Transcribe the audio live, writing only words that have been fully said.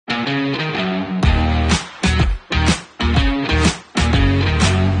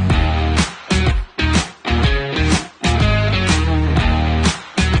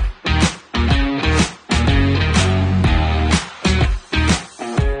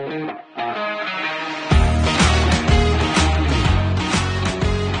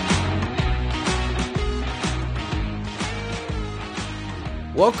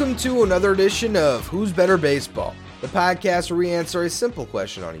Welcome to another edition of Who's Better Baseball, the podcast where we answer a simple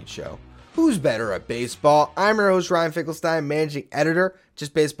question on each show. Who's better at baseball? I'm your host, Ryan Finkelstein, managing editor,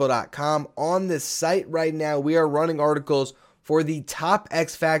 justbaseball.com. On this site right now, we are running articles for the top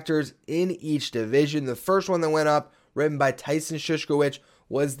X factors in each division. The first one that went up, written by Tyson Shushkowich,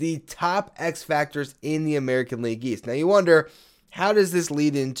 was the top X factors in the American League East. Now you wonder, how does this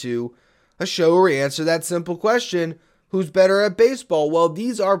lead into a show where we answer that simple question? Who's better at baseball? Well,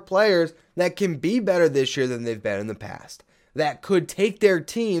 these are players that can be better this year than they've been in the past, that could take their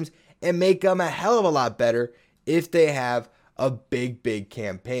teams and make them a hell of a lot better if they have a big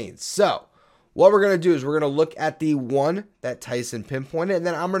campaign. So what we're going to do is we're going to look at the one that Tyson pinpointed, and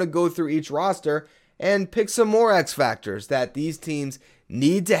then I'm going to go through each roster and pick some more X factors that these teams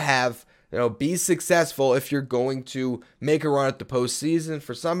need to have, be successful if you're going to make a run at the postseason.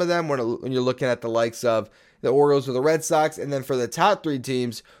 For some of them, when you're looking at the likes of the Orioles or the Red Sox, and then for the top three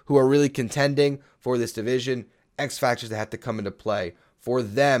teams who are really contending for this division, X factors that have to come into play for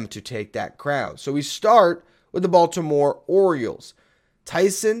them to take that crown. So we start with the Baltimore Orioles.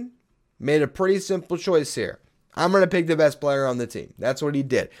 Tyson made a pretty simple choice here. I'm going to pick the best player on the team. That's what he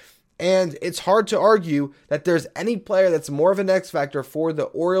did. And it's hard to argue that there's any player that's more of an X factor for the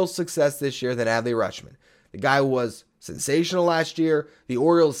Orioles' success this year than Adley Rutschman. The guy was sensational last year. The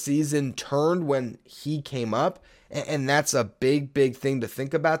Orioles season turned when he came up, and that's a big thing to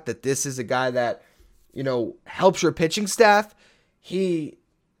think about, that this is a guy that, helps your pitching staff. He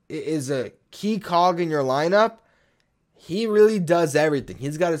is a key cog in your lineup. He really does everything.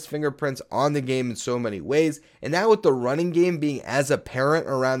 He's got his fingerprints on the game in so many ways, and now with the running game being as apparent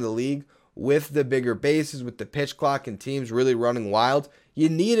around the league, with the bigger bases, with the pitch clock and teams really running wild, you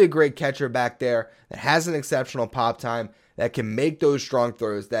need a great catcher back there that has an exceptional pop time, that can make those strong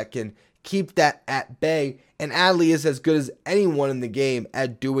throws, that can keep that at bay. And Adley is as good as anyone in the game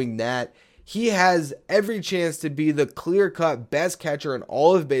at doing that. He has every chance to be the clear-cut best catcher in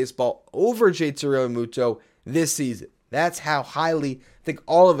all of baseball over JT Realmuto this season. That's how highly I think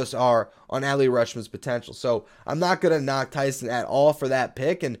all of us are on Adley Rutschman's potential. So I'm not going to knock Tyson at all for that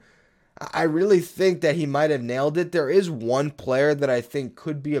pick, and I really think that he might have nailed it. There is one player that I think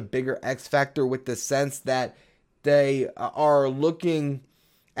could be a bigger X factor, with the sense that they are looking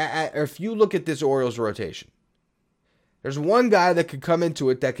at, or if you look at this Orioles rotation, there's one guy that could come into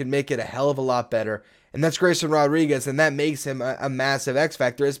it that could make it a hell of a lot better, and that's Grayson Rodriguez, and that makes him a massive X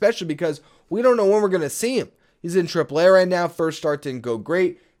factor, especially because we don't know when we're going to see him. He's in AAA right now. First start didn't go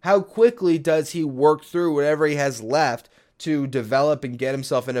great. How quickly does he work through whatever he has left to develop and get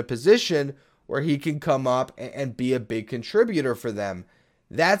himself in a position where he can come up and be a big contributor for them?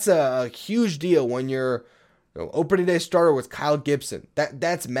 That's a huge deal when you're opening day starter with Kyle Gibson.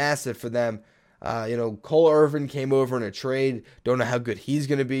 That's massive for them. Cole Irvin came over in a trade. Don't know how good he's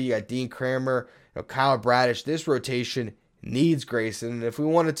going to be. You got Dean Kramer, Kyle Bradish. This rotation needs Grayson. And if we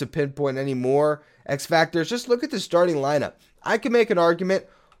wanted to pinpoint any more X factors, just look at the starting lineup. I could make an argument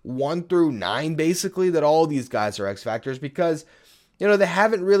 1 through 9 basically that all these guys are X factors, because they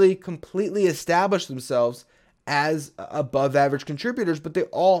haven't really completely established themselves as above average contributors, but they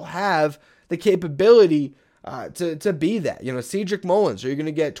all have the capability to be that. Cedric Mullins, are you going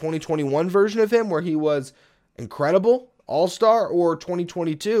to get 2021 version of him where he was incredible, all-star, or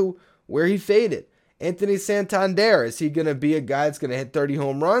 2022 where he faded? Anthony Santander, is he going to be a guy that's going to hit 30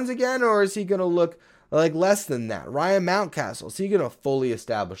 home runs again, or is he going to look like less than that? Ryan Mountcastle, is he going to fully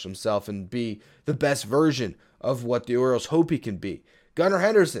establish himself and be the best version of what the Orioles hope he can be? Gunnar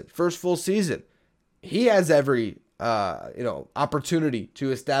Henderson, first full season, he has every opportunity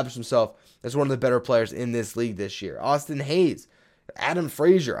to establish himself as one of the better players in this league this year. Austin Hayes, Adam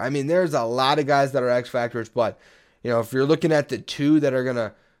Frazier. I mean, there's a lot of guys that are X factors, but if you're looking at the two that are going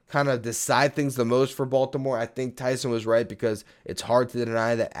to kind of decide things the most for Baltimore, I think Tyson was right, because it's hard to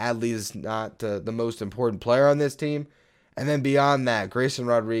deny that Adley is not the most important player on this team. And then beyond that, Grayson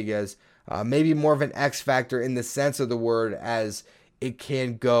Rodriguez, maybe more of an X factor in the sense of the word, as it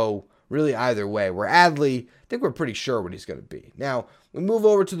can go really either way. Where Adley, I think we're pretty sure what he's going to be. Now, we move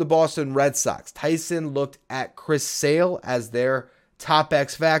over to the Boston Red Sox. Tyson looked at Chris Sale as their top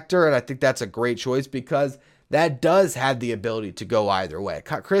X factor, and I think that's a great choice, because that does have the ability to go either way.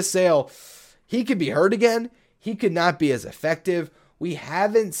 Chris Sale, he could be hurt again. He could not be as effective. We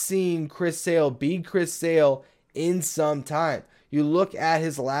haven't seen Chris Sale be Chris Sale in some time. You look at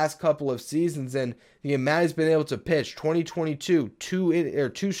his last couple of seasons and the amount he's been able to pitch. 2022,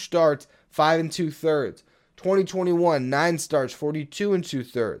 two starts, 5 2/3. 2021, 9 starts, 42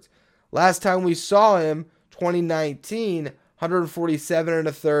 2/3. Last time we saw him, 2019, 147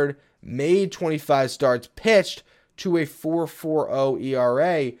 1/3, made 25 starts, pitched to a 4.40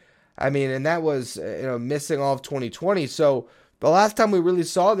 ERA. I mean, and that was missing all of 2020. So the last time we really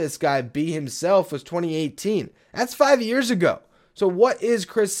saw this guy be himself was 2018. That's 5 years ago. So what is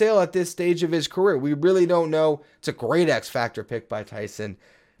Chris Sale at this stage of his career? We really don't know. It's a great X Factor pick by Tyson.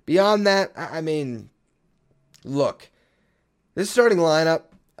 Beyond that, I mean, look, this starting lineup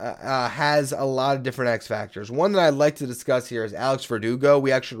has a lot of different X factors. One that I'd like to discuss here is Alex Verdugo.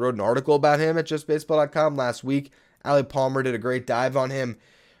 We actually wrote an article about him at justbaseball.com last week. Ali Palmer did a great dive on him.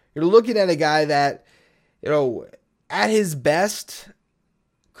 You're looking at a guy that, at his best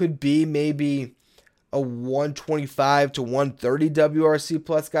could be maybe a 125 to 130 WRC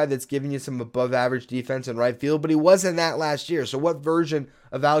plus guy that's giving you some above average defense in right field, but he wasn't that last year. So what version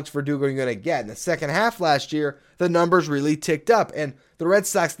of Alex Verdugo are you going to get? In the second half last year, the numbers really ticked up, and the Red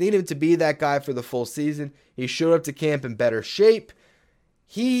Sox need him to be that guy for the full season. He showed up to camp in better shape.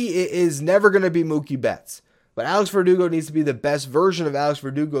 He is never going to be Mookie Betts, but Alex Verdugo needs to be the best version of Alex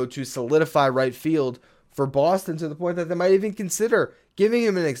Verdugo to solidify right field for Boston to the point that they might even consider giving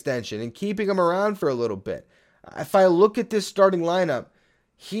him an extension and keeping him around for a little bit. If I look at this starting lineup,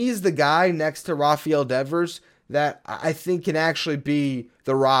 he's the guy next to Rafael Devers that I think can actually be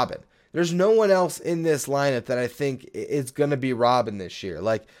the Robin. There's no one else in this lineup that I think is going to be Robin this year.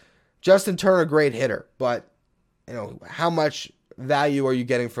 Like, Justin Turner, great hitter, but how much value are you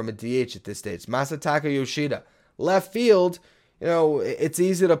getting from a DH at this stage? Masataka Yoshida, left field. It's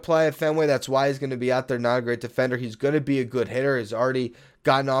easy to play at Fenway. That's why he's going to be out there, not a great defender. He's going to be a good hitter. He's already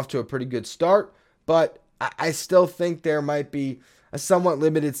gotten off to a pretty good start, but I still think there might be a somewhat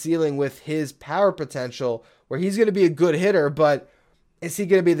limited ceiling with his power potential where he's going to be a good hitter, but is he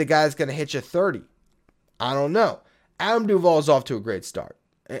going to be the guy that's going to hit you 30? I don't know. Adam Duvall is off to a great start,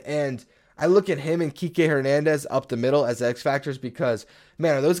 and I look at him and Kike Hernandez up the middle as X factors because,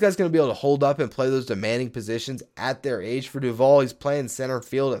 man, are those guys going to be able to hold up and play those demanding positions at their age? For Duvall, he's playing center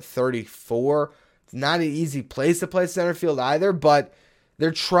field at 34. It's not an easy place to play center field either, but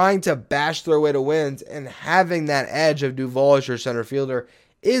they're trying to bash their way to wins, and having that edge of Duvall as your center fielder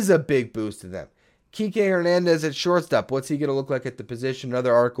is a big boost to them. Kike Hernandez at shortstop, what's he going to look like at the position?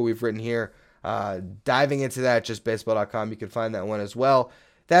 Another article we've written here, diving into that at justbaseball.com. You can find that one as well.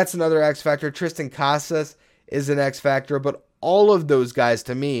 That's another X factor. Tristan Casas is an X factor, but all of those guys,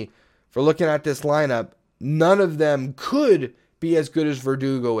 to me, for looking at this lineup, none of them could be as good as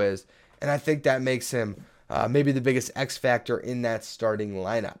Verdugo is, and I think that makes him maybe the biggest X factor in that starting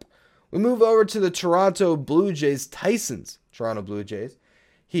lineup. We move over to the Toronto Blue Jays, Tyson's Toronto Blue Jays.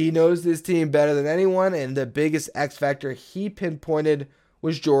 He knows this team better than anyone, and the biggest X factor he pinpointed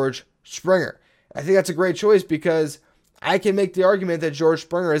was George Springer. I think that's a great choice because I can make the argument that George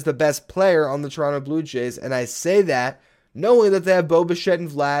Springer is the best player on the Toronto Blue Jays, and I say that knowing that they have Bo Bichette and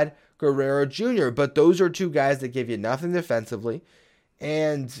Vlad Guerrero Jr., but those are two guys that give you nothing defensively,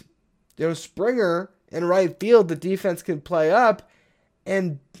 and Springer in right field, the defense can play up,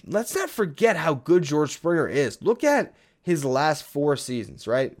 and let's not forget how good George Springer is. Look at his last 4 seasons,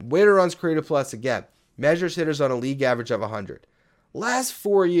 right? Weighted runs created plus again, measures hitters on a league average of 100. Last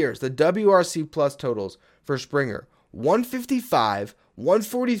 4 years, the WRC plus totals for Springer, 155,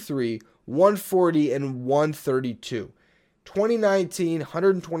 143, 140, and 132. 2019,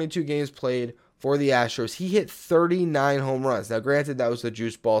 122 games played for the Astros. He hit 39 home runs. Now, granted, that was the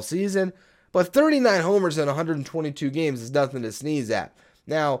juice ball season, but 39 homers in 122 games is nothing to sneeze at.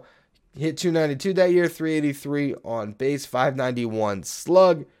 Now, hit 292 that year, 383 on base, 591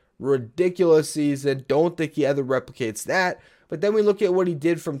 slug. Ridiculous season. Don't think he ever replicates that. But then we look at what he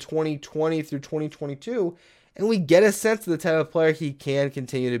did from 2020 through 2022, and we get a sense of the type of player he can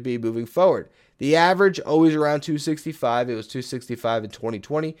continue to be moving forward. The average, always around 265. It was 265 in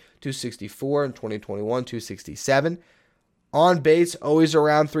 2020, 264 in 2021, 267. On base, always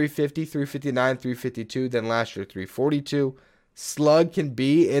around 350, 359, 352. Then last year, 342. Slug can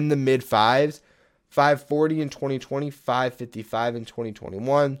be in the mid-5s. 540 in 2020, 555 in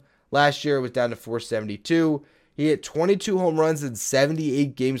 2021. Last year, it was down to 472. He hit 22 home runs in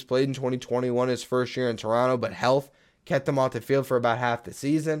 78 games played in 2021, his first year in Toronto, but health kept him off the field for about half the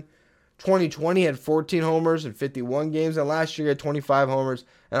season. 2020 had 14 homers in 51 games, and last year he had 25 homers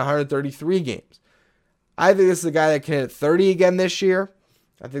in 133 games. I think this is a guy that can hit 30 again this year.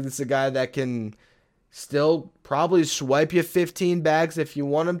 I think this is a guy that can still probably swipe you 15 bags if you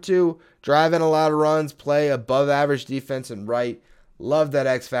want him to, drive in a lot of runs, play above average defense and right. Love that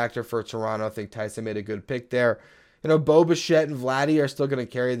X factor for Toronto. I think Tyson made a good pick there. Bo Bichette and Vladdy are still going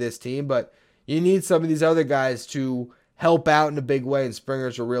to carry this team, but you need some of these other guys to help out in a big way, and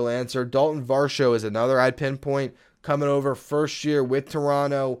Springer's a real answer. Dalton Varsho is another I'd pinpoint, coming over first year with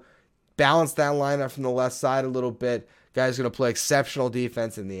Toronto. balance that lineup from the left side a little bit. Guy's going to play exceptional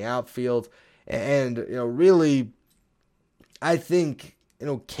defense in the outfield. And, really, I think,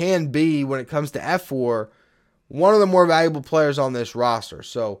 can be, when it comes to F4, one of the more valuable players on this roster.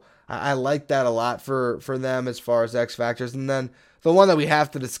 So I like that a lot for them as far as X factors. And then the one that we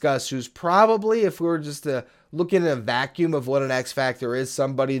have to discuss, who's probably, if we were just to look in a vacuum of what an X factor is,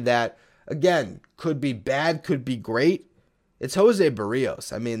 somebody that, again, could be bad, could be great, it's Jose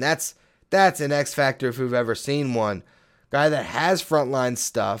Barrios. I mean, that's an X factor if we've ever seen one. Guy that has frontline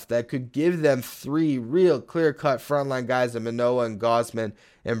stuff that could give them three real clear-cut frontline guys in Manoah and Gausman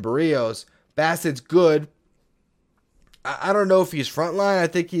and Barrios. Bassett's good. I don't know if he's frontline. I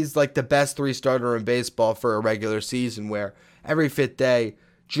think he's like the best three starter in baseball for a regular season, where every fifth day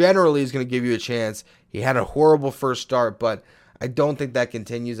generally is going to give you a chance. He had a horrible first start, but I don't think that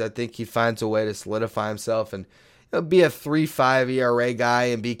continues. I think he finds a way to solidify himself and be a 3.5 ERA guy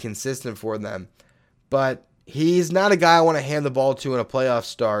and be consistent for them. But he's not a guy I want to hand the ball to in a playoff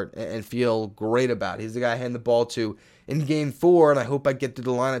start and feel great about. He's the guy I hand the ball to in Game 4, and I hope I get through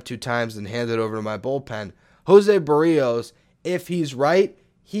the lineup 2 times and hand it over to my bullpen. Jose Barrios, if he's right,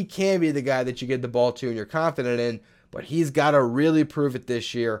 he can be the guy that you get the ball to and you're confident in, but he's got to really prove it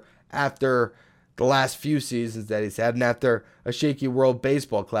this year after the last few seasons that he's had and after a shaky World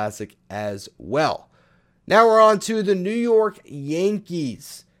Baseball Classic as well. Now we're on to the New York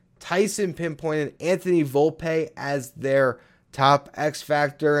Yankees. Tyson pinpointed Anthony Volpe as their top X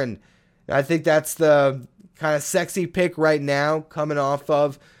factor, and I think that's the kind of sexy pick right now, coming off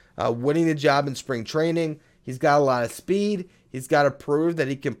of winning the job in spring training. He's got a lot of speed. He's got to prove that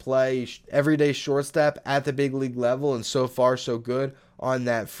he can play everyday shortstop at the big league level, and so far so good on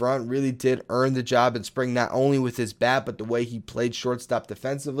that front. Really did earn the job in spring, not only with his bat, but the way he played shortstop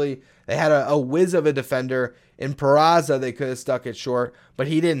defensively. They had a whiz of a defender in Peraza. They could have stuck it short, but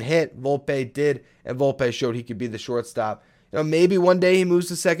he didn't hit. Volpe did, and Volpe showed he could be the shortstop. Maybe one day he moves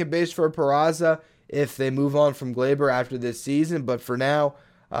to second base for Peraza if they move on from Gleyber after this season, but for now,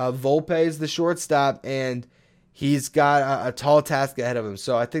 Volpe is the shortstop, and he's got a tall task ahead of him.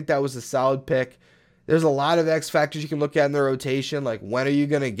 So I think that was a solid pick. There's a lot of X factors you can look at in the rotation, like when are you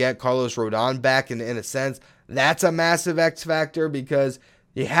going to get Carlos Rodon back in a sense. That's a massive X factor because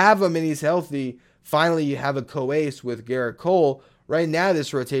you have him and he's healthy. Finally, you have a co-ace with Garrett Cole. Right now,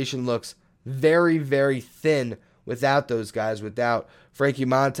 this rotation looks very, very thin without those guys, without Frankie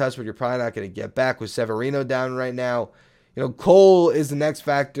Montas, but you're probably not going to get back with Severino down right now. Cole is the next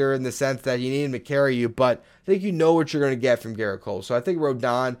factor in the sense that you need him to carry you, but I think you know what you're going to get from Garrett Cole. So I think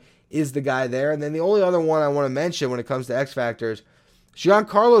Rodon is the guy there. And then the only other one I want to mention when it comes to X factors,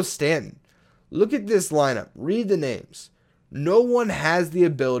 Giancarlo Stanton. Look at this lineup. Read the names. No one has the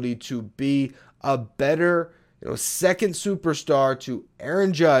ability to be a better second superstar to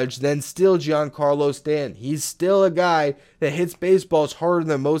Aaron Judge than still Giancarlo Stanton. He's still a guy that hits baseballs harder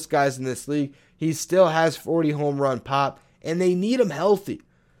than most guys in this league. He still has 40 home run pop, and they need him healthy.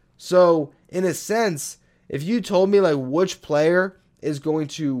 So, in a sense, if you told me which player is going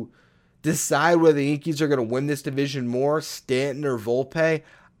to decide whether the Yankees are going to win this division more, Stanton or Volpe,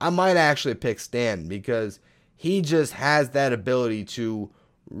 I might actually pick Stanton because he just has that ability to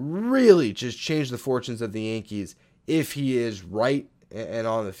really just change the fortunes of the Yankees if he is right and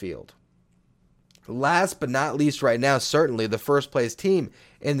on the field. Last but not least right now, certainly the first place team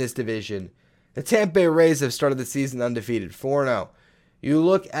in this division, the Tampa Bay Rays have started the season undefeated, 4-0. You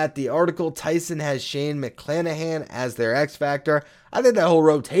look at the article, Tyson has Shane McClanahan as their X factor. I think that whole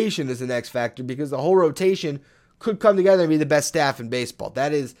rotation is an X factor because the whole rotation could come together and be the best staff in baseball.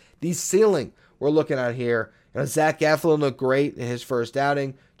 That is the ceiling we're looking at here. Zach Eflin looked great in his first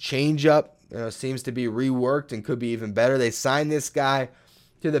outing. Changeup seems to be reworked and could be even better. They signed this guy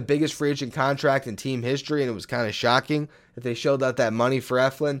to the biggest free agent contract in team history, and it was kind of shocking that they shelled out that money for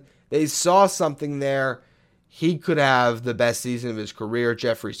Eflin. They saw something there. He could have the best season of his career.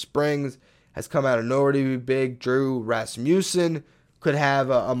 Jeffrey Springs has come out of nowhere to be big. Drew Rasmussen could have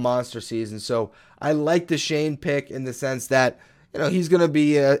a monster season. So I like the Shane pick in the sense that he's going to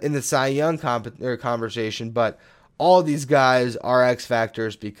be in the Cy Young conversation, but all these guys are X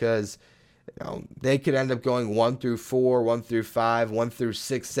factors because they could end up going 1 through 4, 1 through 5, 1 through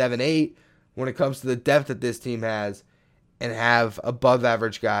 6, 7, 8 when it comes to the depth that this team has, and have above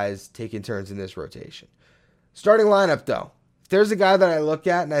average guys taking turns in this rotation. Starting lineup though, if there's a guy that I look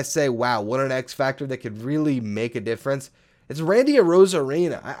at and I say, wow, what an X factor that could really make a difference, it's Randy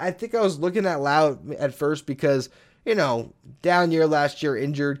Arozarena. I think I was looking at loud at first because down year last year,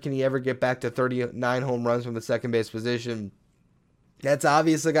 injured. Can he ever get back to 39 home runs from the second base position? That's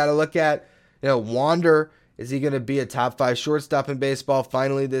obviously got to look at. Wander Is he going to be a top 5 shortstop in baseball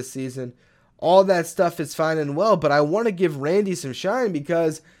finally this season? All that stuff is fine and well, but I want to give Randy some shine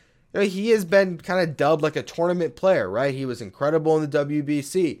because he has been kind of dubbed like a tournament player, right? He was incredible in the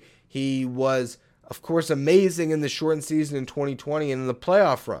WBC. He was, of course, amazing in the shortened season in 2020 and in the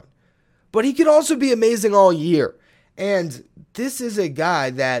playoff run. But he could also be amazing all year. And this is a guy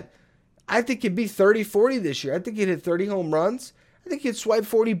that I think could be 30-40 this year. I think he'd hit 30 home runs. I think he'd swipe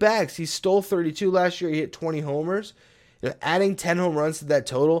 40 bags. He stole 32 last year. He hit 20 homers. Adding 10 home runs to that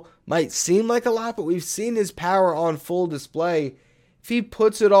total might seem like a lot, but we've seen his power on full display. If he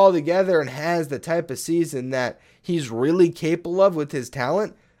puts it all together and has the type of season that he's really capable of with his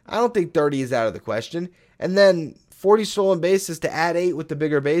talent, I don't think 30 is out of the question. And then 40 stolen bases to add 8 with the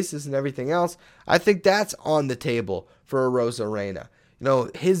bigger bases and everything else, I think that's on the table for Arozarena.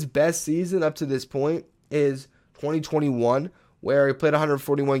 His best season up to this point is 2021, where he played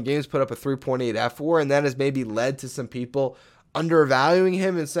 141 games, put up a 3.8 F4, and that has maybe led to some people undervaluing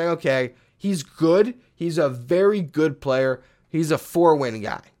him and saying, okay, he's good. He's a very good player. He's a 4-win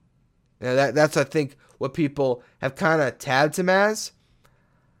guy. That's, I think, what people have kind of tabbed him as.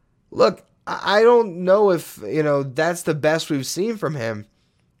 Look, I don't know if, that's the best we've seen from him.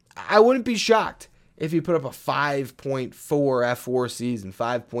 I wouldn't be shocked if he put up a 5.4 F4 season,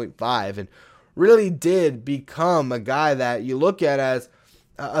 5.5, and really did become a guy that you look at as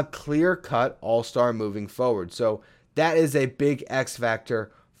a clear-cut all-star moving forward. So that is a big X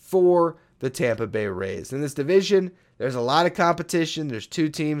factor for the Tampa Bay Rays. In this division, there's a lot of competition. There's 2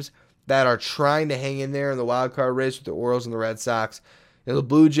 teams that are trying to hang in there in the wild card race with the Orioles and the Red Sox. The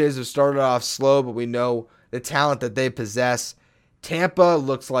Blue Jays have started off slow, but we know the talent that they possess. Tampa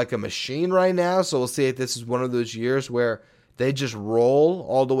looks like a machine right now, so we'll see if this is one of those years where they just roll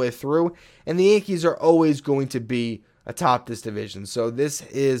all the way through. And the Yankees are always going to be atop this division. So this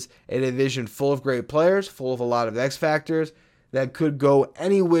is a division full of great players, full of a lot of X factors that could go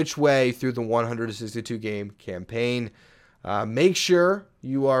any which way through the 162-game campaign. Make sure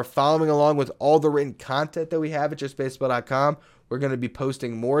you are following along with all the written content that we have at justbaseball.com. We're going to be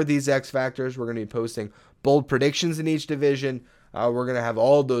posting more of these X factors. We're going to be posting bold predictions in each division. We're going to have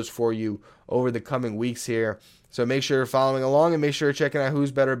all of those for you over the coming weeks here. So make sure you're following along and make sure you're checking out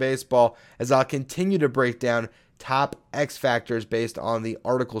Who's Better Baseball as I'll continue to break down top X factors based on the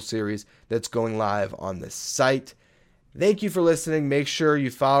article series that's going live on the site. Thank you for listening. Make sure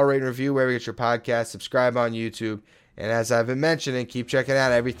you follow, rate, and review wherever you get your podcast. Subscribe on YouTube. And as I've been mentioning, keep checking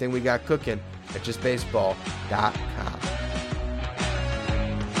out everything we got cooking at justbaseball.com.